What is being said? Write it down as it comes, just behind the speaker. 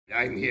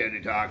I'm here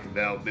to talk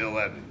about Bill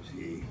Evans.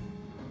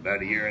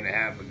 About a year and a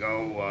half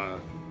ago,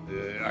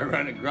 I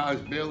ran across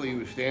Bill. He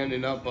was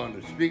standing up on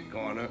the street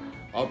corner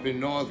up in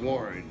North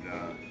Warren.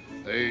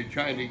 They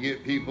trying to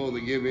get people to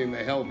give him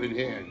a helping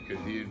hand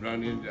because he had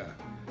run into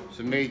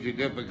some major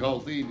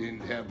difficulty,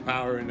 didn't have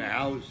power in the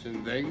house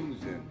and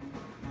things. And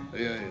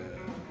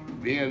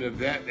being a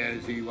vet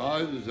as he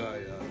was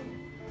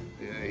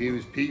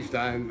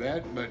peacetime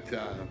vet, but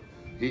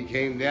he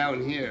came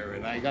down here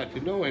and I got to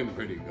know him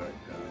pretty good.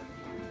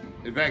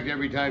 In fact,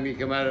 every time he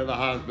come out of the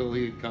hospital,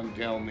 he'd come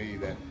tell me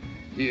that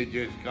he had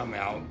just come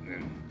out,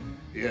 and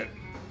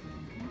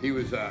he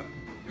was a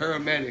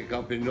paramedic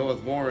up in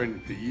North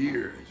Warren for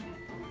years.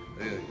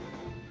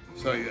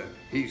 So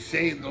he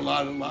saved a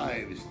lot of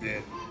lives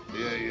that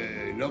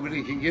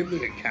nobody can give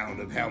me a count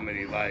of how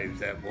many lives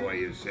that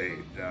boy has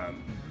saved.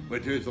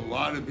 But there's a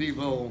lot of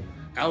people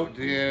out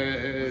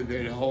there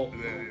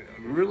that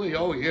really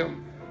owe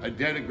him a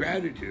debt of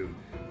gratitude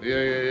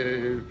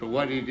for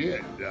what he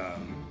did.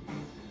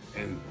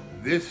 And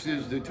this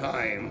is the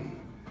time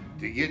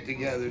to get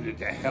together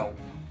to help.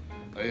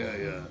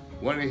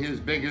 One of his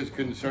biggest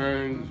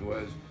concerns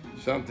was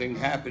something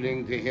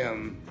happening to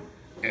him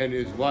and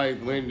his wife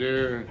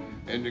Linda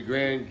and the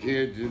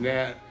grandkids and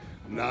that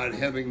not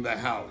having the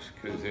house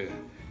because it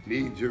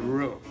needs a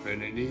roof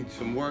and it needs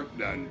some work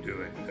done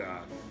to it.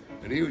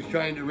 And he was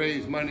trying to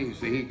raise money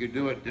so he could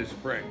do it this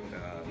spring.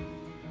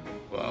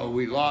 Well,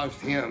 we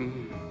lost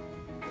him,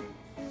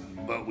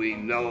 but we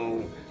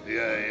know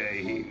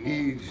he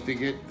needs to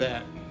get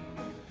that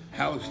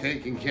house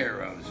taken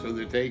care of so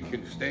that they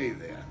can stay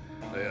there.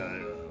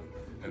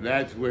 And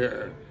that's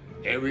where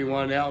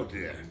everyone out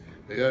there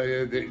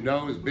that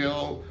knows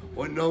Bill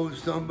or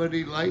knows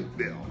somebody like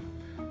Bill,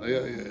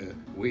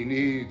 we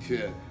need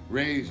to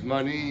raise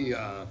money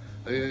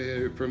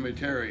for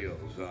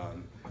materials.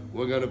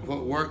 We're going to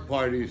put work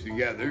parties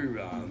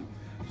together.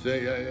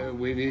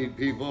 We need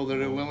people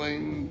that are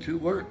willing to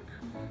work.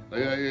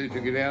 To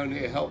go down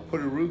there, help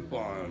put a roof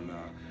on.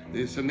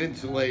 There's some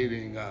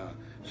insulating,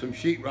 some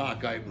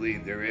sheetrock, I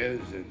believe there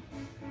is, and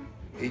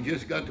he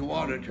just got the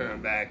water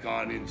turned back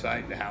on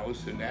inside the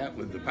house and that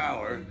with the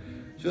power.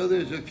 So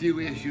there's a few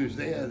issues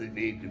there that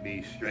need to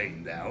be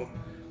straightened out.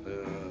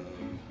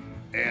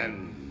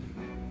 And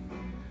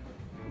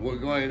we're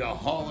going to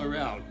haul her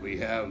out. We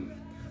have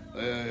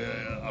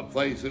a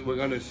place that we're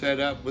going to set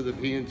up with the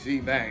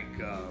PNC Bank.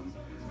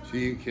 So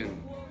you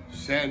can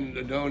send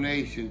a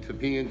donation to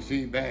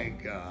PNC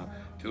Bank,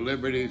 to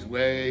Liberty's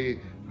Way,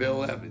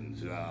 Bill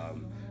Evans,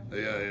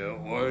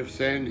 or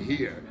send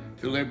here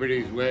to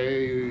Liberty's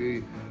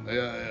Way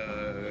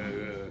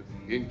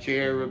in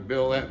care of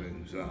Bill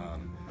Evans.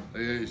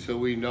 So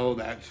we know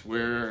that's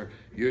where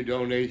your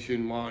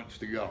donation wants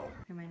to go.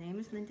 My name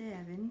is Linda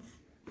Evans.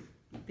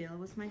 Bill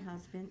was my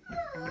husband,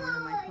 and one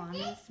of my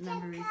fondest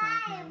memories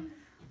of him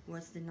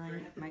was the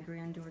night my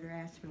granddaughter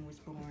Aspen was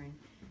born.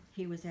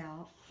 He was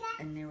out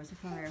and there was a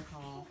fire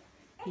call.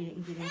 He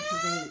didn't get in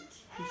till late.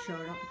 He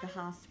showed up at the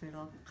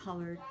hospital,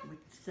 colored with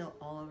silt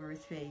all over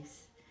his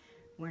face.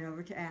 Went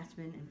over to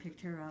Aspen and picked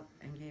her up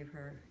and gave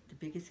her the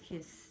biggest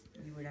kiss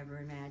you would ever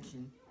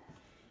imagine.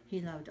 He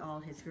loved all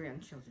his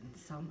grandchildren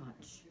so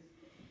much.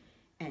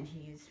 And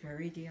he is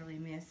very dearly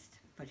missed,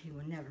 but he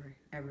will never,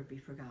 ever be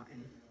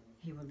forgotten.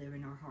 He will live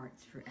in our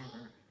hearts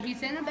forever.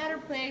 He's in a better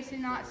place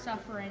and not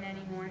suffering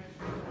anymore.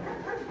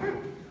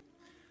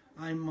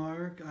 I'm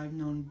Mark. I've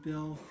known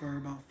Bill for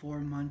about 4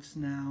 months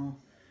now,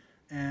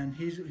 and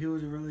he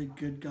was a really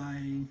good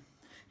guy.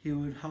 He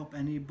would help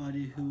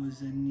anybody who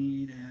was in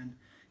need, and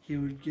he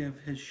would give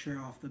his shirt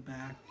off the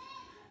back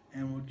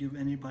and would give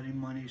anybody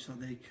money so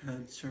they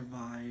could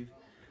survive.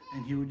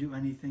 And he would do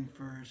anything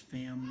for his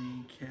family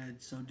and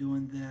kids. So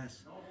doing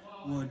this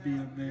would be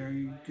a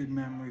very good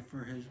memory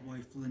for his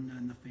wife Linda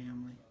and the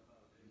family.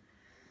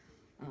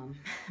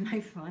 My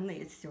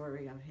funniest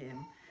story of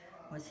him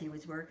was he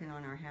was working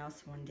on our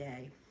house one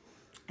day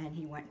and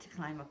he went to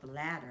climb up a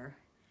ladder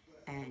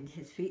and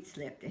his feet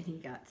slipped and he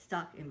got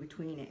stuck in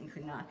between it and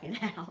could not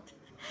get out.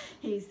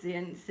 He's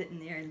then sitting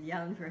there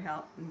yelling for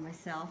help, and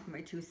myself and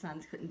my 2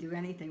 sons couldn't do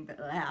anything but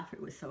laugh.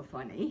 It was so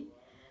funny.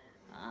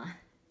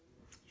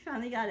 He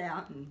finally got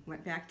out and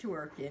went back to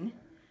working.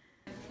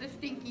 The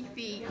stinky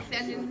feet,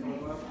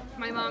 sending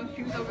my mom's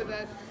shoes over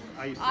the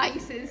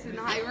ISIS in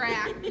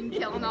Iraq and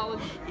killing all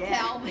the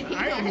Taliban.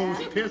 I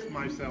almost pissed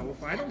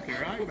myself. I don't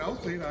care.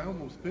 I'll say it, I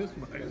almost pissed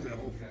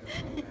myself.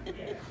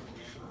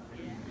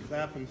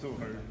 Laughing so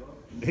hard.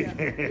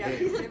 Yeah,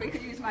 he said we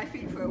could use my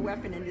feet for a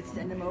weapon and just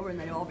send them over and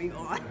they'd all be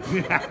gone.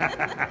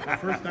 The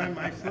first time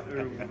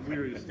we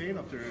were staying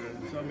up there,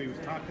 somebody was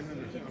talking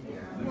in the shop.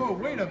 Whoa,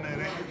 wait a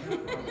minute.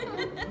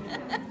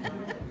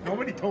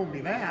 Nobody told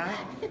me that.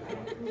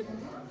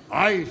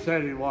 I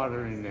started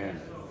water in there.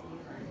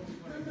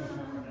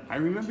 I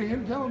remember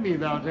him telling me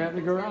about that in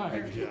the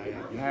garage.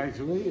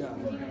 Actually,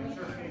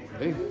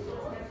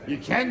 you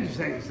can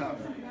say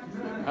something.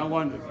 I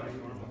wonder.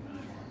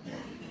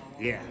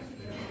 Yeah.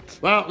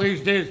 Well, at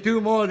least there's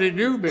 2 more that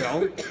knew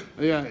Bill.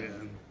 Yeah.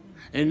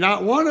 And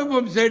not one of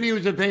them said he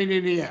was a pain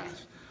in the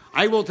ass.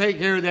 I will take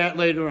care of that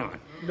later on.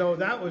 No,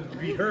 that would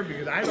be her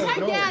because I don't My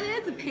know. dad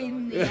is a pain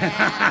in the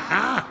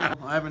ass.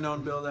 I haven't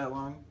known Bill that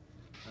long.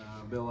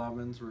 Bill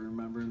Evans, we're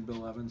remembering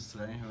Bill Evans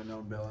today. I haven't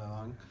known Bill that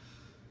long.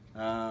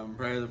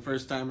 Probably the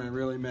first time I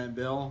really met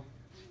Bill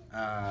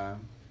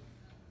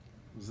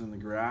was in the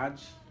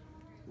garage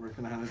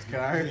working on his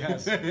car.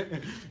 Yes.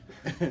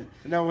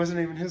 No, it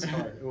wasn't even his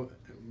car.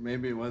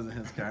 Maybe it wasn't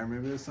his car.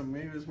 Maybe it was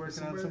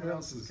working on somebody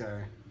else's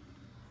car.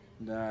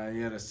 And,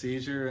 he had a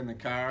seizure in the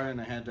car, and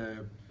I had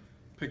to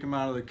pick him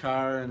out of the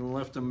car and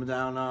lift him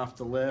down off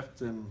the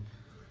lift, and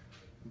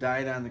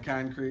died on the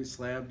concrete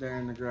slab there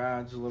in the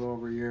garage a little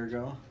over a year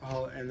ago.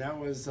 Oh, and that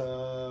was,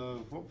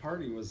 what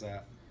party was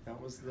that?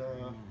 That was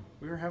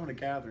we were having a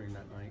gathering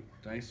that night.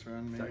 Dice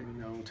run, maybe?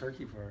 No,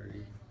 turkey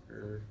party.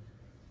 Or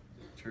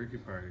Turkey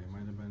party. It might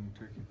have been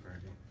turkey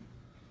party.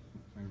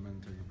 Might have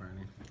been turkey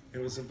party. it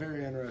was a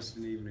very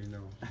interesting evening,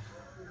 though.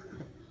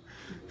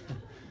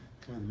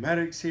 The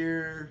medics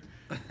here.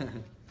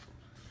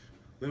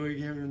 Louis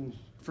giving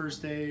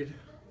first aid.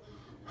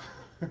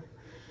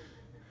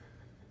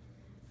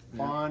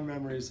 Fond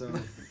memories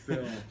of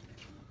Bill.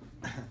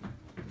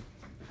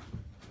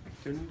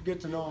 Didn't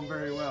get to know him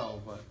very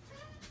well, but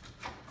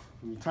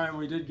the time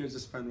we did get to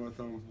spend with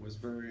him was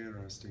very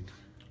interesting.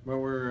 Well,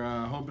 we're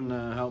hoping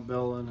to help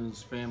Bill and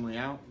his family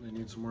out. They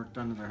need some work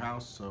done in their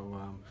house, so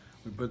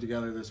we put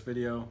together this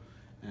video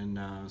and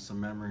some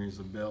memories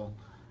of Bill,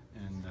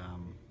 and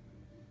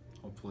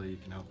hopefully you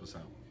can help us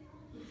out.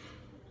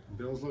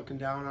 Bill's looking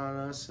down on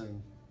us,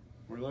 and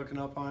we're looking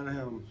up on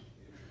him.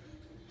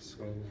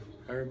 So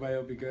everybody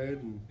will be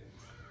good, and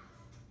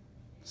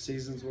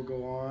seasons will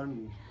go on,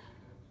 and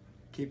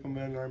keep them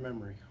in our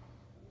memory.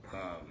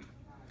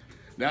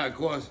 Now, of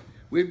course,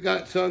 we've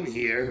got some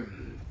here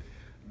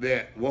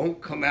that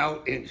won't come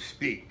out and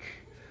speak.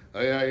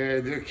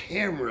 They're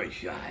camera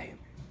shy.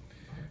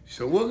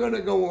 So we're going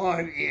to go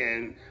on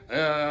in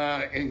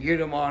and get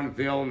them on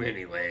film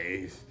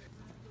anyways.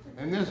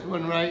 And this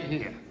one right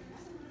here.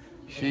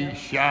 She's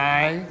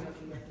shy,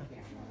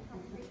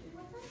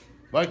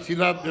 but she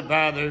loved her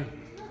father.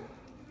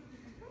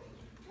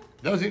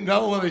 Doesn't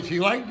know whether she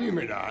liked him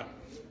or not,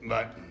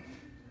 but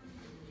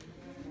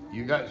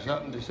you got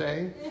something to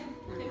say?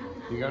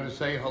 You gonna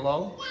say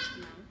hello?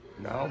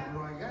 No?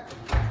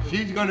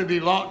 She's gonna be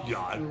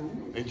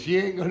lockjawed, and she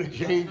ain't gonna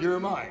change her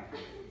mind.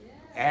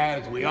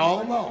 As we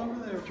all know,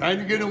 trying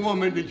to get a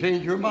woman to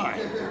change her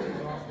mind,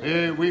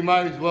 we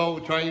might as well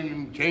try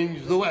and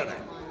change the weather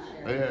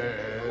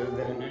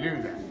than to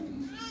do that.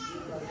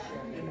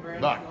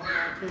 But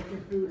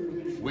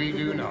we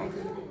do know.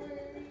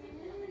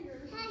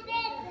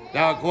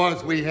 Now, of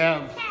course, we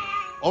have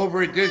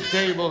over at this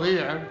table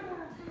here,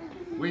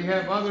 we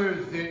have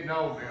others that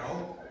know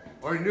Bill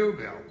or knew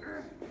Bill.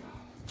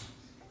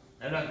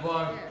 And of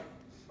course,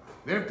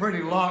 they're pretty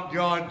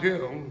lockjawed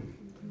too.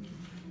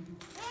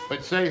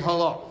 But say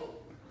hello.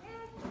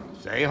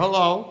 Say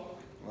hello.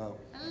 Hello.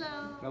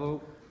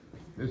 Hello.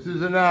 This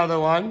is another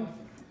one.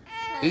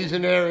 He's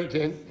an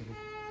irritant.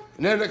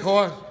 And then, of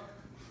course,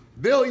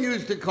 Bill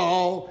used to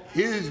call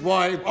his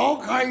wife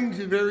all kinds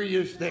of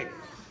various things.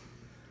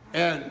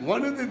 And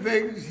one of the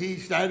things he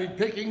started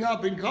picking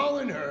up and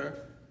calling her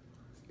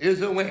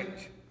is a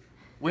wench.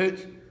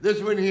 Which,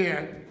 this one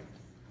here,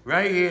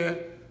 right here,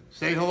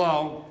 say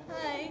hello.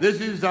 Hi. This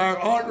is our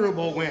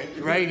honorable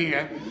wench right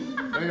here.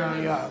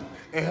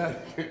 And,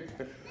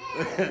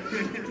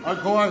 of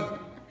course,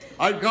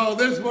 I'd call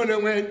this one a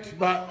wench,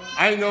 but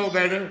I know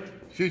better.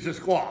 She's a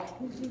squaw.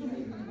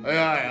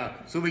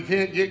 So we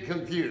can't get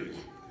confused.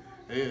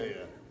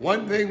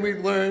 One thing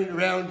we've learned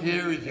around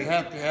here is you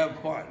have to have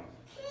fun.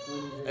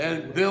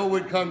 And Bill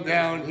would come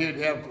down, he'd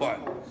have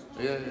fun.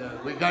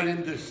 We got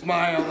him to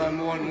smile on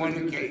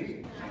one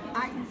occasion.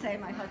 I can say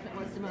my husband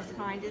was the most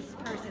kindest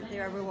person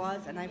there ever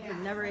was, and I could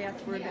never ask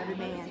for a better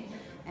man.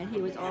 And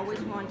he was always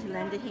one to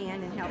lend a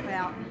hand and help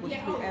out with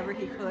whoever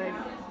he could,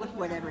 with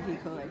whatever he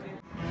could.